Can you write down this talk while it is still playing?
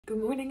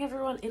Good morning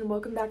everyone and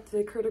welcome back to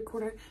the Critter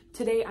Corner.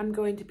 Today I'm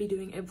going to be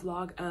doing a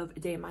vlog of a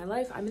day in my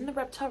life. I'm in the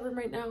reptile room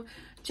right now.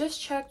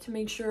 Just checked to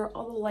make sure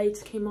all the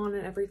lights came on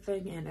and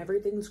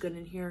everything's good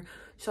in here.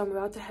 So I'm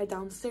about to head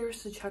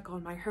downstairs to check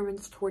on my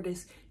Herman's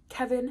tortoise,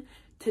 Kevin.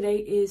 Today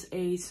is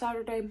a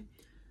Saturday.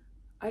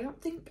 I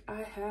don't think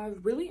I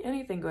have really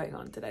anything going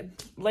on today.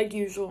 Like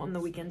usual, on the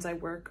weekends I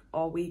work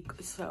all week,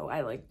 so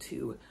I like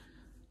to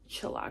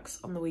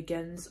chillax on the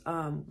weekends.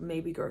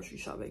 Maybe grocery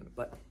shopping,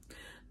 but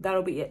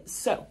that'll be it.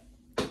 So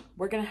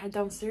we're gonna head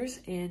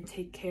downstairs and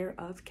take care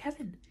of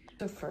Kevin.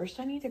 So first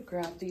I need to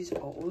grab these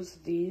bowls.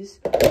 These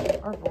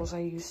are bowls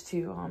I use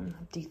to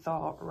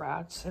de-thaw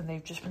rats, and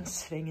they've just been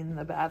sitting in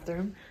the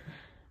bathroom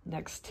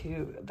next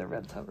to the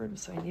reptile room,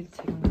 so I need to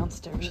take them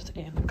downstairs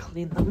and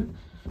clean them.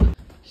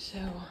 So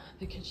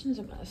the kitchen's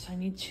a mess. I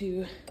need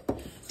to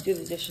do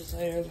the dishes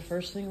later. The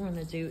first thing I'm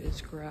gonna do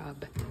is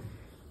grab,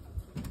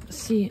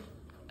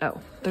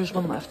 oh, there's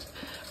one left.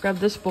 Grab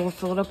this bowl,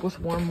 fill it up with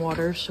warm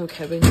water so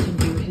Kevin can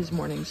do his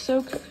morning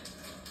soak,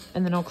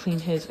 and then I'll clean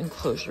his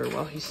enclosure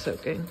while he's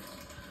soaking.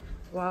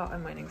 While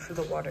I'm waiting for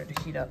the water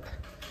to heat up,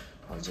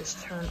 I'll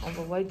just turn all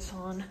the lights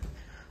on.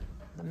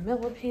 The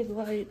millipede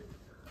light,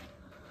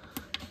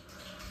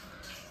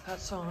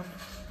 that's on.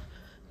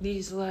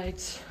 These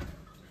lights.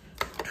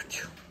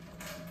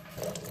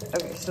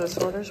 Okay, so this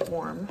water's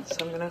warm,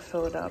 so I'm gonna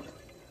fill it up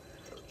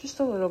just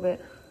a little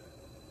bit.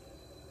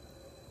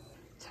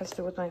 Test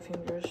it with my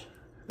fingers,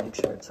 make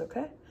sure it's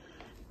okay.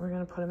 We're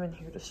gonna put him in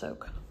here to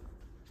soak.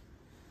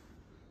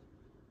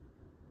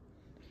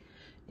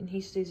 And he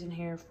stays in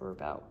here for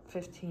about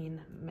 15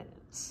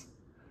 minutes.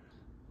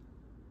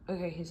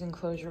 Okay, his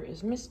enclosure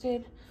is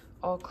misted,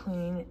 all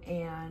clean,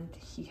 and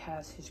he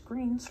has his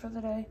greens for the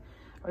day.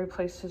 I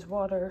replaced his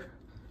water,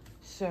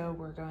 so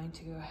we're going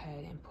to go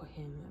ahead and put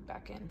him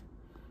back in.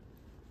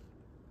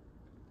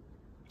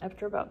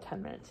 After about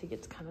 10 minutes, he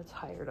gets kind of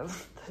tired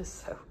of the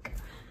soak.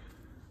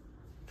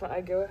 But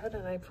I go ahead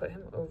and I put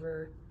him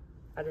over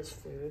at his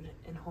food,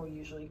 and he'll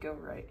usually go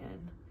right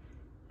in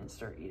and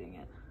start eating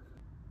it.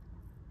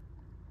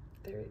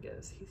 There he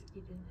goes, he's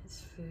eating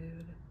his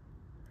food.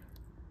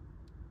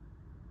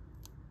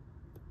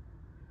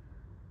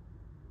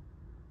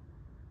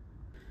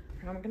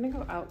 And I'm gonna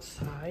go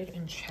outside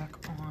and check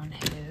on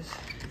his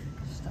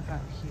stuff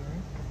out here.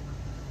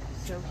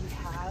 So he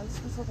has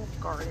his little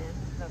garden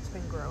that's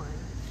been growing,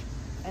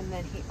 and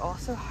then he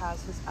also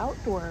has his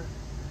outdoor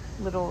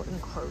little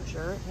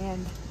enclosure,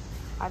 and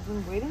I've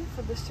been waiting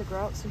for this to grow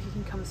out so he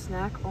can come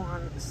snack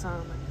on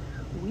some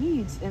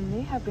weeds, and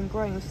they have been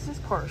growing. This is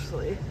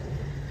parsley,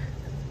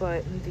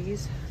 but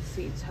these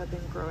seeds have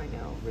been growing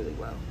out really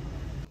well.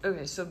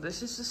 Okay, so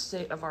this is the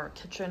state of our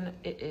kitchen.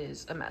 It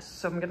is a mess,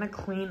 so I'm gonna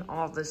clean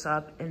all this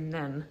up and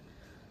then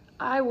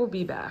I will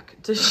be back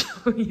to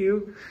show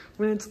you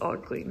when it's all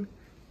clean.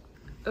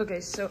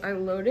 Okay, so I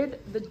loaded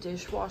the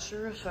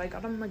dishwasher, so I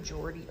got a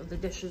majority of the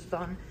dishes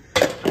done.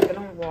 I'm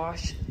gonna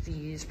wash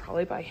these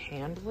probably by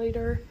hand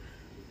later,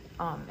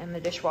 and the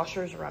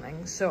dishwasher is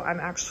running. So I'm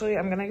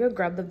gonna go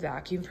grab the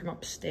vacuum from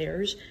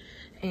upstairs,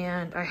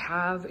 and I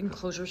have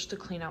enclosures to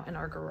clean out in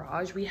our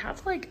garage. We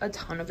have like a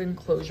ton of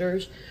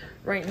enclosures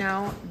right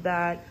now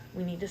that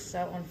we need to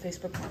sell on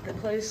Facebook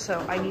Marketplace, so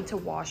I need to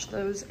wash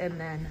those and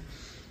then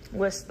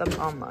list them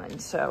online.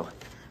 So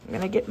I'm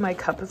gonna get my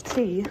cup of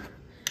tea,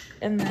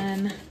 and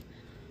then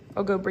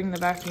I'll go bring the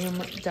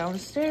vacuum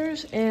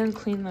downstairs and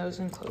clean those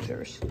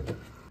enclosures.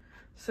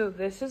 So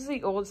this is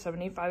the old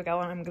 75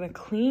 gallon. I'm gonna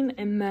clean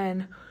and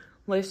then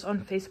list on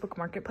Facebook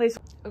Marketplace.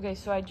 Okay,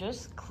 so I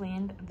just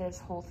cleaned this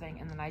whole thing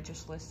and then I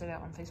just listed it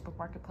on Facebook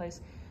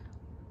Marketplace.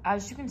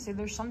 As you can see,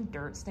 there's some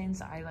dirt stains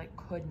that I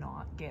could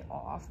not get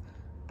off,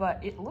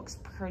 but it looks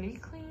pretty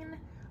clean.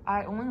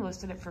 I only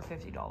listed it for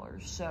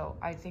 $50, so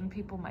I think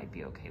people might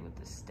be okay with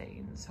the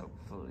stains.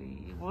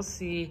 Hopefully, we'll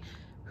see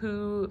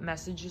who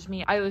messages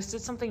me. I listed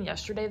something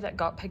yesterday that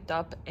got picked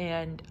up,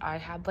 and I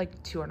had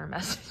like 200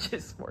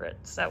 messages for it,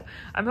 so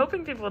I'm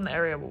hoping people in the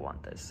area will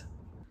want this.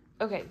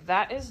 Okay,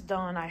 that is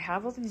done. I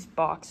have all these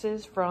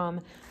boxes from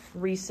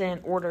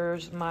recent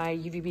orders, my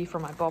UVB for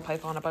my ball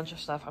python, a bunch of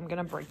stuff. I'm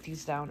gonna break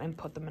these down and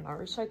put them in our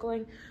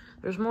recycling.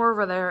 There's more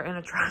over there in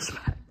a trash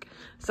bag,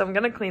 so I'm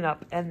gonna clean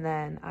up and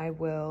then I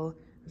will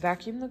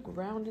vacuum the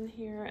ground in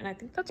here, and I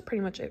think that's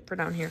pretty much it for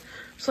down here.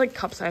 Just like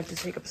cups I have to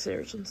take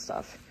upstairs and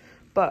stuff.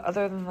 But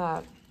other than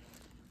that,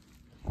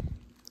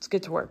 let's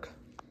get to work.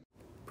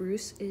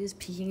 Bruce is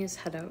peeking his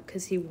head out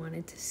because he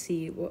wanted to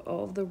see what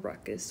all the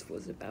ruckus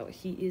was about.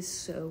 He is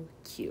so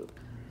cute.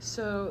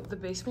 So the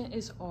basement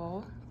is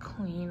all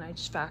clean. I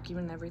just vacuumed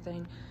and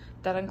everything.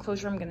 That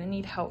enclosure, I'm gonna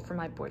need help for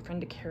my boyfriend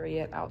to carry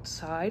it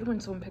outside when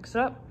someone picks it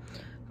up.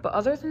 But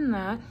other than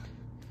that,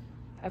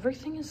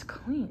 everything is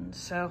clean.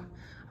 So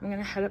I'm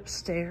gonna head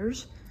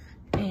upstairs,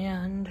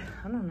 and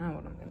I don't know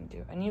what I'm gonna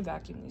do. I need to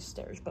vacuum these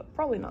stairs, but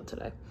probably not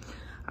today.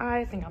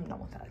 I think I'm done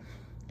with that.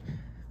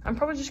 I'm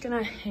probably just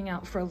gonna hang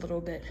out for a little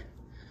bit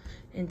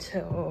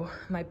until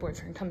my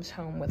boyfriend comes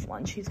home with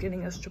lunch. He's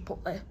getting us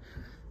Chipotle,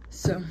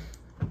 so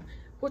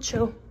we'll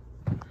chill.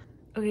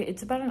 Okay,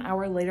 it's about an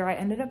hour later. I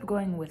ended up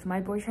going with my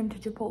boyfriend to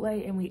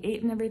Chipotle and we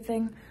ate and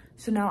everything.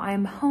 So now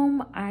I'm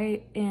home.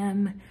 I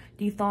am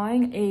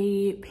thawing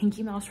a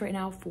Pinky Mouse right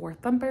now for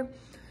Thumper.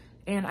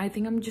 And I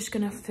think I'm just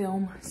gonna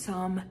film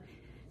some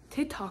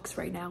TikToks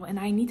right now. And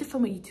I need to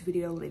film a YouTube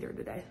video later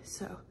today.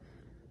 So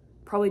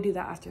probably do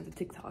that after the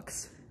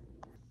TikToks.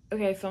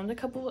 Okay, I filmed a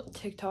couple of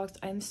TikToks.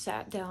 I'm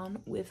sat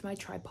down with my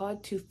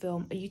tripod to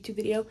film a YouTube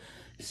video.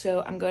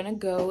 So I'm going to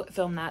go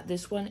film that.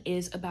 This one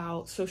is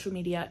about social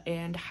media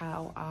and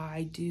how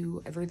I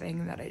do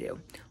everything that I do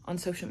on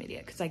social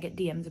media because I get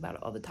DMs about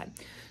it all the time.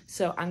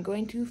 So I'm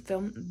going to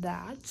film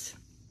that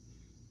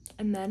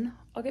and then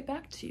I'll get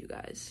back to you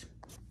guys.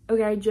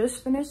 Okay, I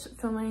just finished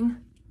filming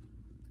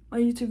my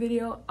YouTube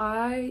video.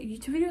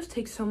 YouTube videos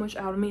take so much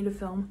out of me to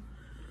film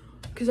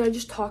because I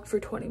just talk for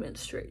 20 minutes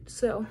straight.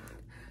 So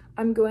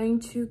I'm going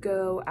to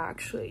go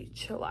actually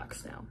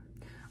chillax now.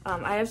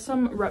 I have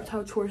some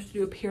reptile chores to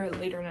do up here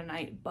later in the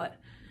night, but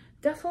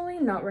definitely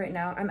not right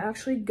now. I'm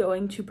actually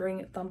going to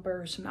bring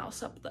Thumper's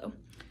mouse up though.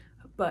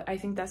 But I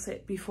think that's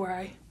it before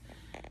I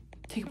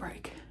take a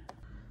break.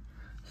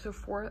 So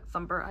for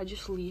Thumper, I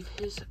just leave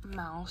his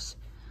mouse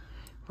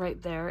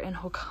right there and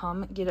he'll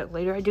come get it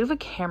later. I do have a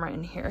camera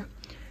in here.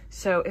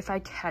 So if I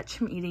catch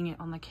him eating it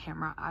on the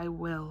camera, I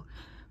will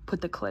put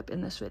the clip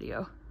in this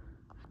video.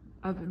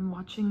 I've been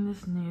watching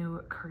this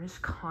new Curtis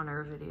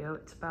Connor video.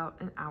 It's about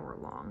an hour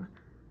long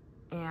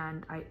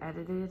and I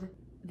edited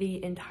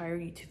the entire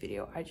YouTube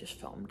video I just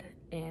filmed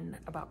in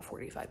about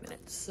 45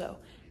 minutes. So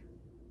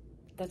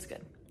that's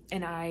good.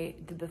 And I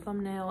did the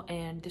thumbnail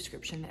and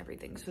description and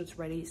everything. So it's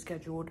ready,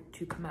 scheduled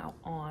to come out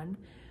on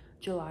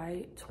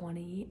July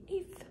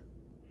 28th.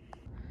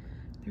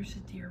 There's a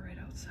deer right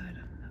outside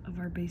of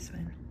our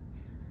basement.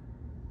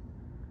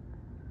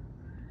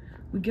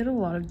 We get a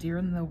lot of deer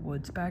in the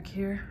woods back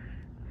here.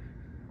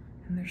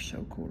 And they're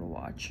so cool to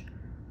watch.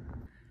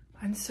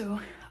 I'm so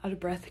out of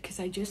breath because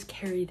I just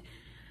carried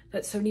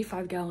that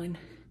 75-gallon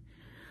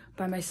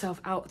by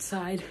myself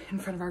outside in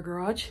front of our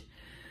garage,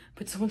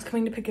 but someone's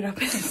coming to pick it up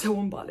and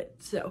someone bought it.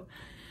 So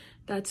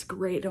that's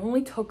great. It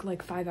only took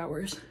like 5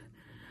 hours.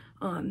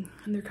 And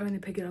they're coming to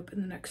pick it up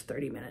in the next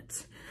 30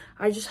 minutes.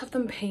 I just have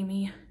them pay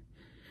me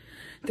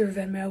through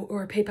Venmo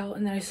or PayPal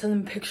and then I send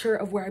them a picture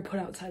of where I put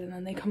outside and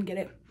then they come get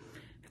it.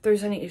 If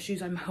there's any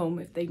issues, I'm home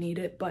if they need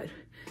it, but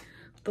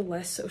the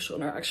less social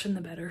interaction,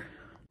 the better.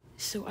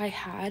 So I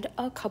had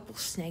a couple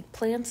snake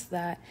plants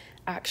that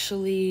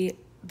actually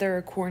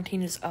their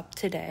quarantine is up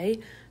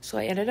today. So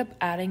I ended up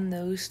adding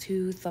those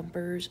to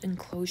Thumper's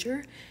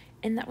enclosure.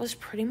 And that was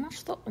pretty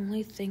much the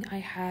only thing I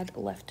had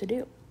left to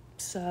do.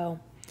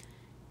 So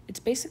it's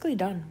basically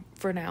done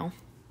for now.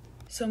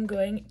 So I'm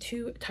going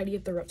to tidy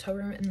up the reptile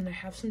room and then I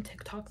have some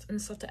TikToks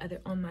and stuff to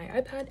edit on my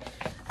iPad.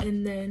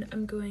 And then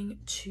I'm going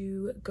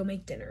to go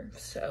make dinner.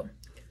 So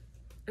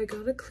I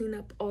gotta clean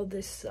up all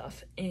this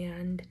stuff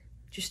and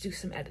just do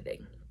some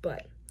editing.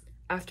 But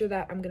after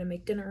that, I'm gonna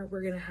make dinner.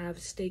 We're gonna have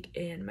steak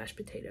and mashed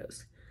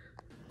potatoes.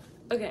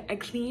 Okay, I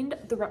cleaned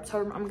the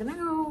reptile room. I'm gonna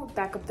go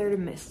back up there to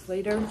mist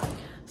later,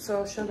 so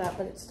I'll show that.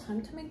 But it's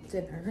time to make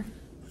dinner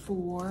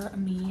for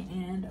me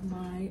and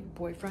my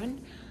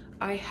boyfriend.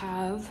 I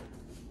have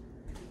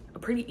a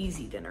pretty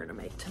easy dinner to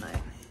make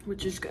tonight,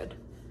 which is good.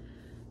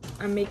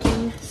 I'm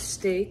making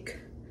steak,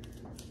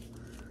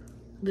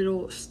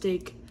 little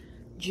steak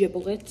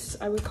giblets,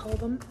 I would call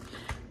them,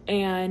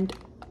 and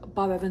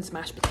Bob Evans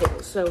mashed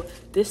potatoes. So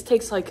this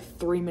takes like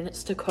 3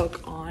 minutes to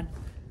cook on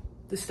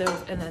the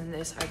stove, and then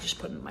this I just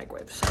put in the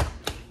microwave. So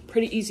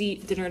pretty easy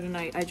dinner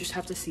tonight. I just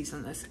have to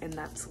season this and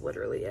that's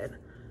literally it.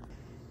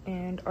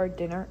 And our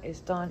dinner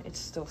is done. It's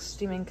still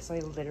steaming because I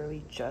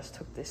literally just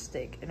took this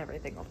steak and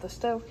everything off the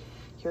stove.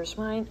 Here's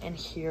mine and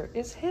here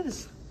is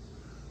his.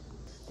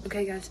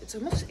 Okay guys, it's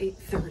almost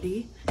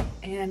 8:30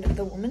 and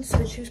the woman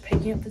said she was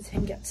picking up the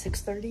Ting at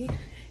 6:30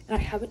 and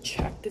I haven't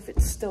checked if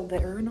it's still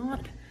there or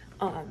not.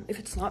 If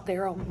it's not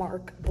there, I'll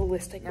mark the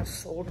listing as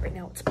sold. Right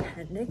now it's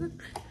pending.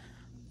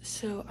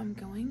 So I'm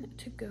going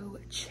to go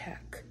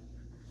check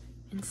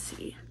and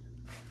see.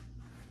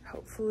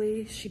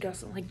 Hopefully she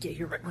doesn't like get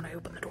here right when I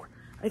open the door.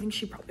 I think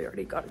she probably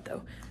already got it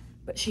though,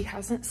 but she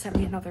hasn't sent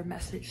me another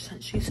message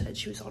since she said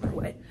she was on her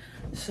way.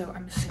 So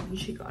I'm assuming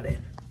she got it.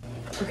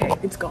 Okay,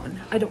 it's gone.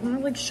 I don't want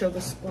to like show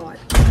the spot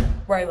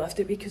where I left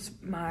it because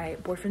my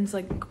boyfriend's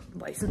like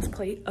license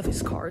plate of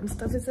his car and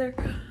stuff is there,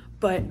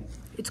 but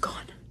it's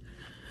gone.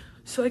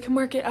 So I can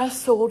mark it as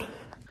sold.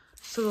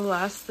 So the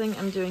last thing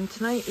I'm doing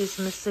tonight is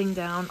misting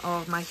down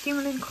all of my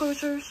human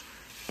enclosures,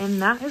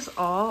 and that is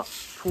all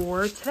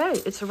for today.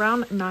 It's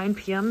around 9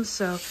 p.m.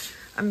 so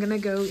I'm gonna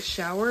go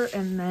shower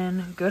and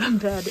then go to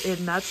bed, and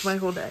that's my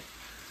whole day.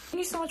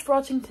 Thank you so much for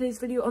watching today's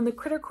video on the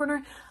Critter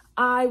Corner.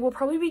 I will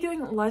probably be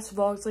doing less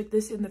vlogs like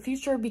this in the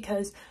future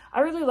because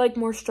I really like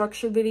more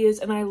structured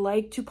videos and I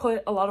like to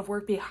put a lot of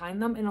work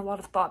behind them and a lot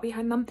of thought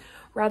behind them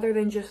rather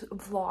than just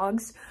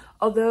vlogs.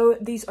 Although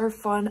these are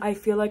fun, I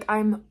feel like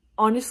I'm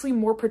honestly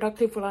more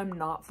productive when I'm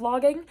not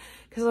vlogging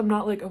because I'm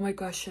not like, oh my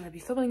gosh, should I be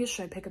filming this?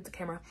 Should I pick up the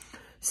camera?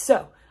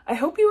 So I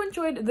hope you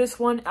enjoyed this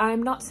one.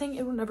 I'm not saying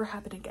it will never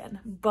happen again,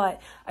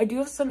 but I do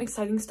have some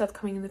exciting stuff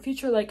coming in the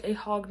future, like a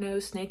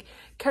hognose snake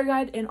care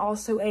guide and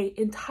also a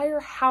entire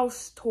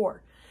house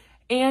tour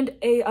and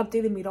a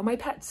updated Meet All My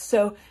Pets.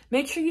 So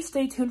make sure you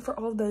stay tuned for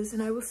all of those,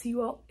 and I will see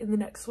you all in the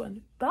next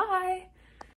one. Bye!